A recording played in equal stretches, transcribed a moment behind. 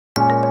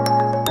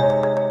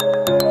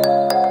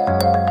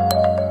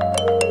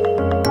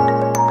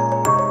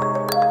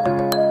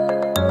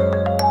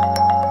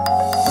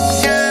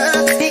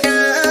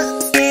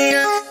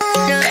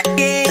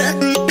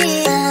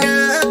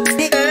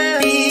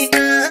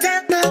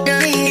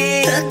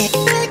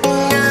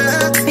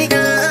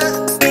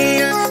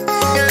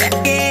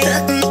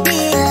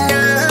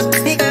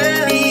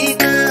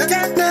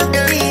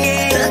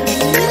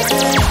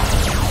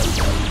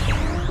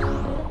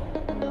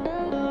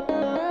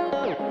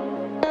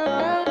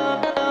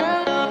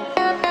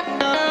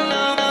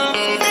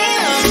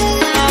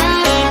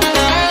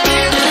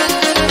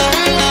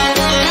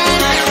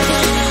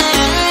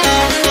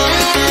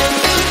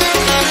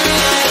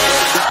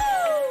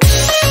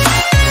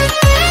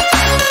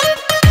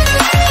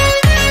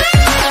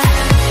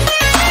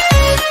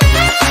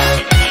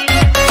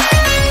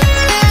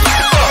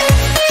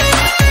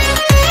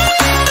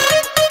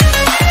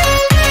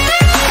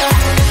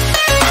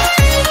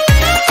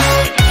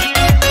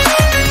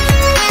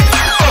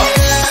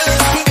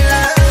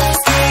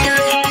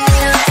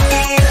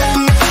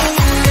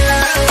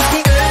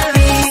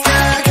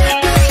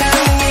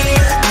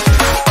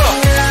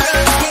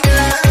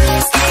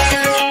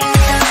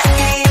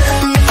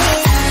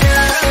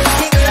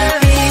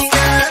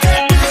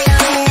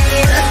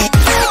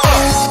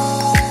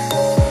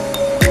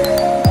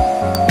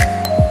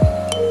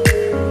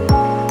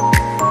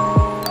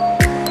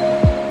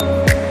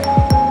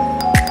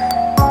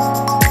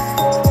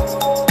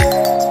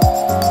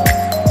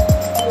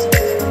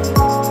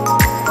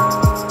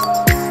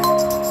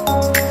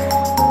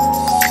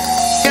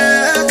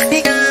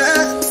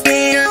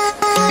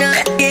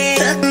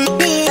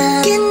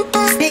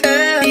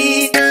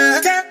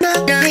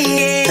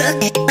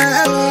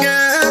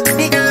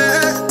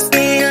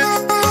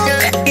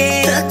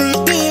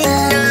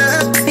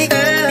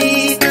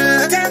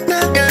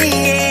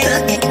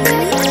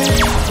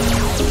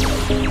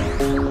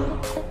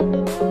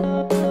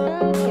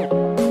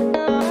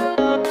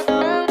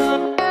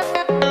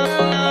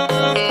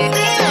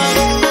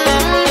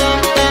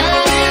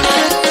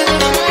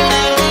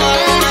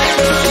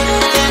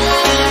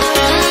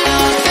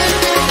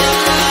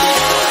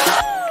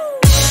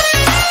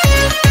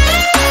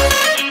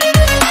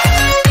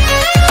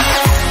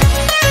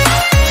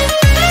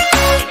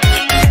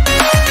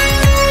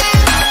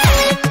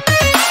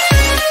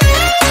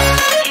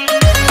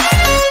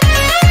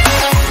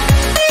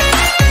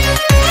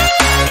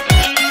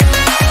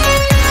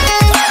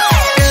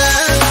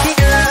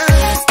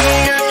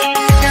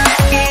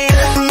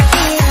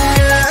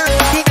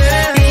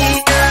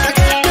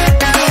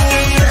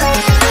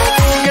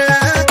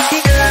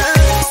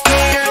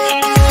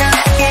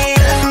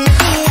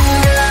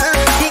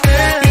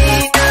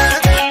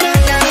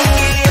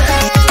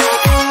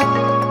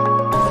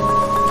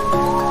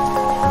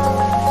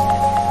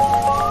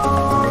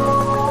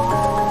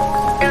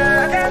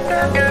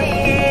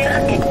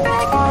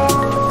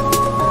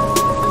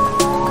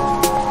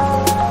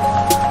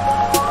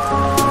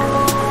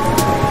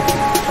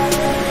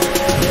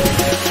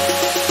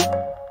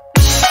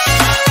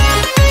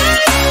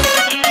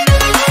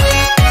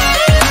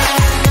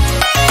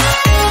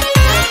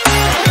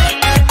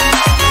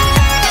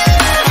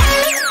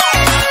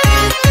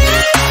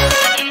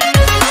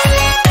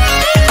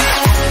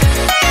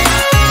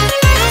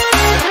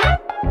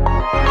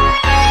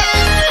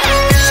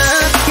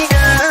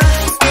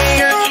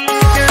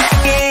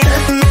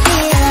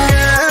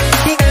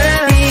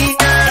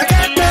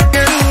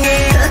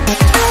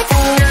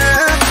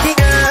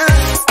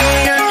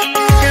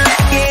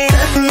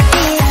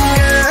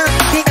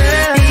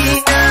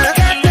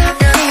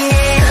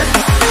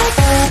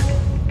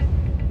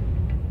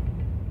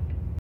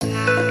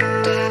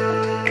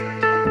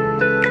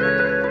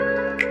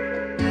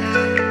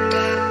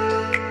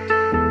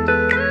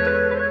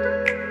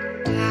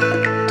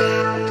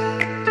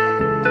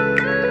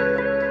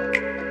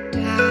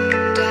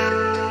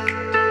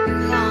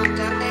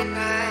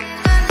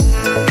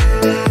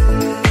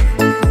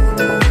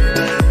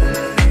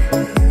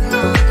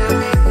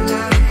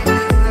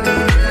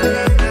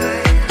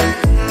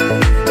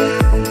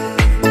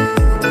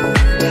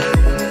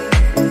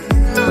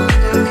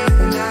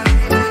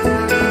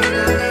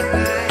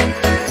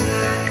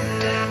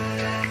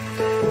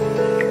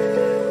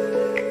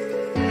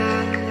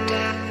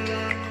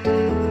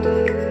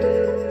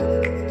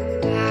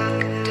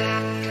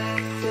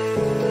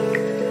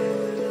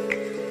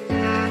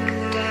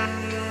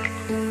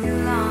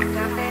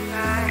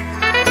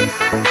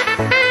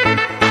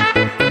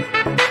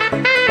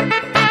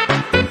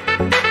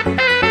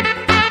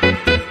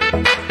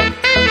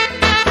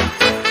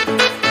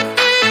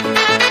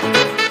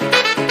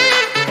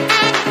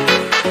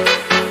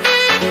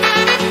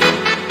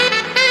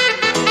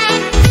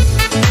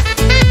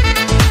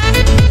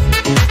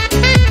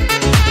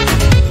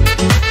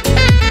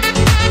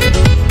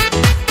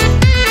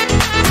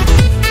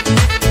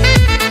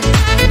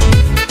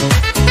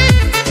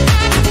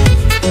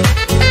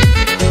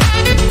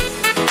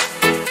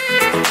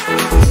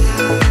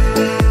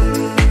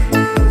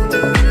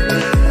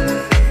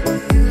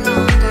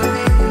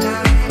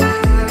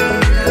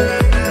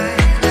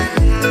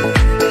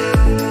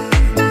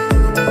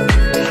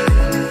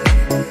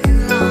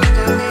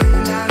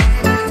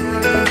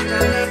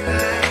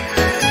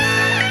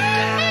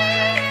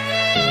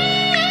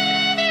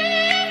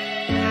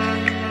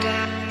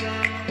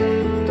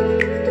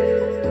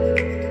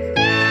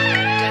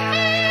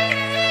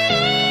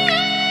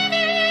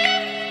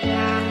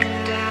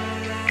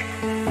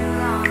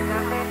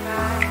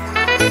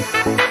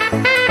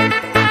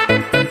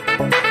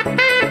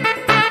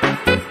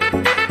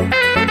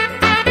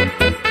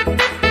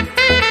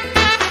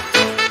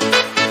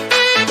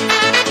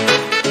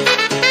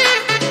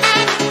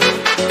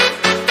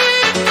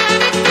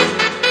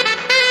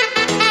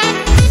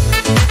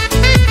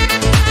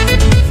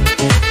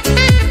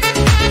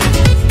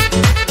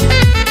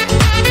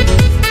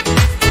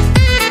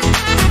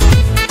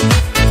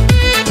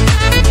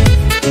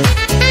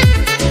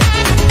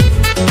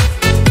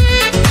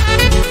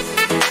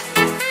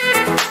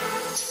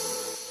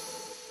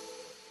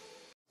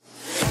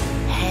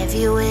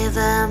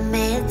ever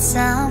met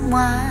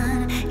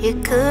someone you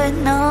could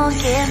not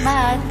get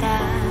my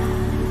down?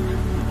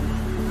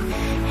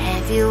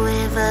 Have you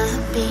ever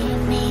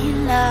been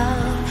in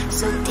love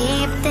so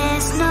deep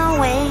there's no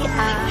way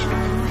out?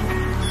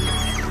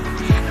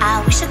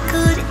 I wish I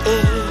could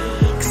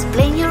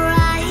explain your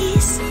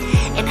eyes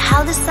and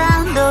how the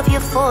sound of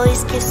your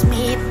voice gives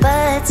me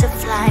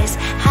butterflies.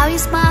 How your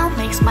smile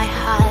makes my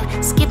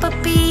heart skip a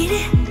beat.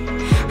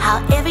 How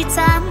every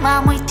time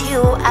I'm with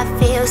you I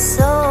feel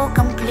so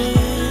complete.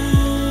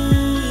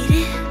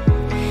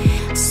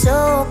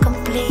 So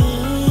complete.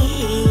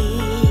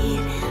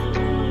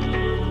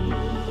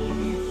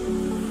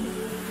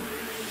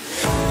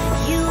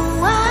 You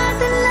are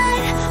the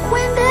light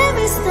when there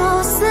is no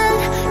sun.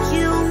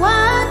 You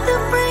are the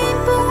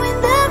rainbow when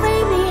the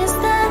rain is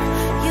done.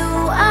 You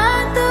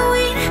are the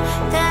wind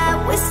that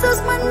whistles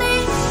my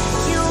name.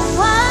 You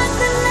are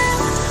the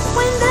love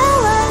when the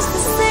world's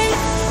the same.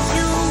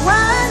 You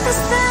are the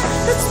star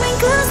that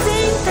twinkles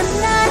in the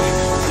night.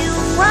 You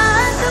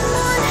are the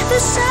moon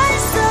that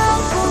shines so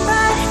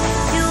bright.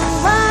 You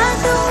are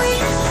the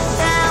wind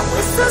that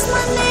whistles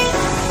my name.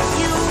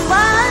 You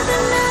are the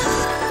love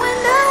when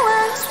the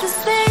world's the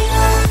same.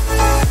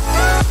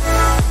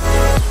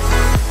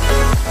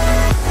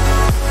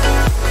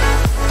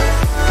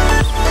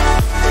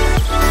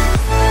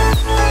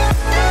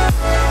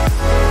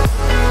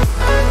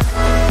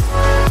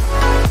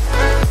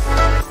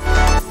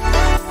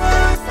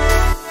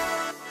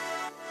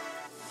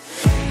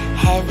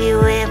 Have you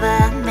ever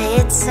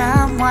met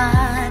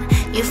someone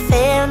you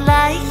feel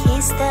like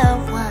he's the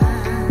one?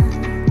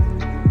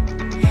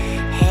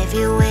 Have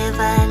you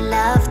ever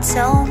loved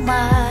so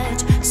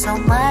much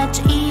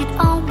it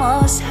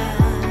almost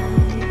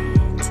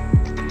hurt?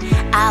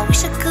 I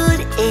wish I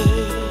could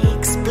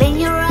explain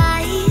your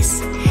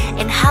eyes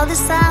and how the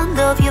sound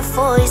of your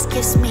voice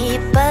gives me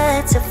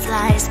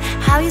butterflies.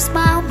 How your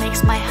smile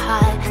makes my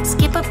heart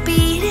skip a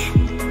beat.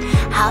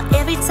 How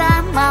every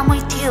time I'm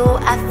with you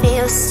I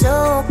feel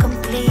so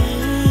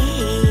complete.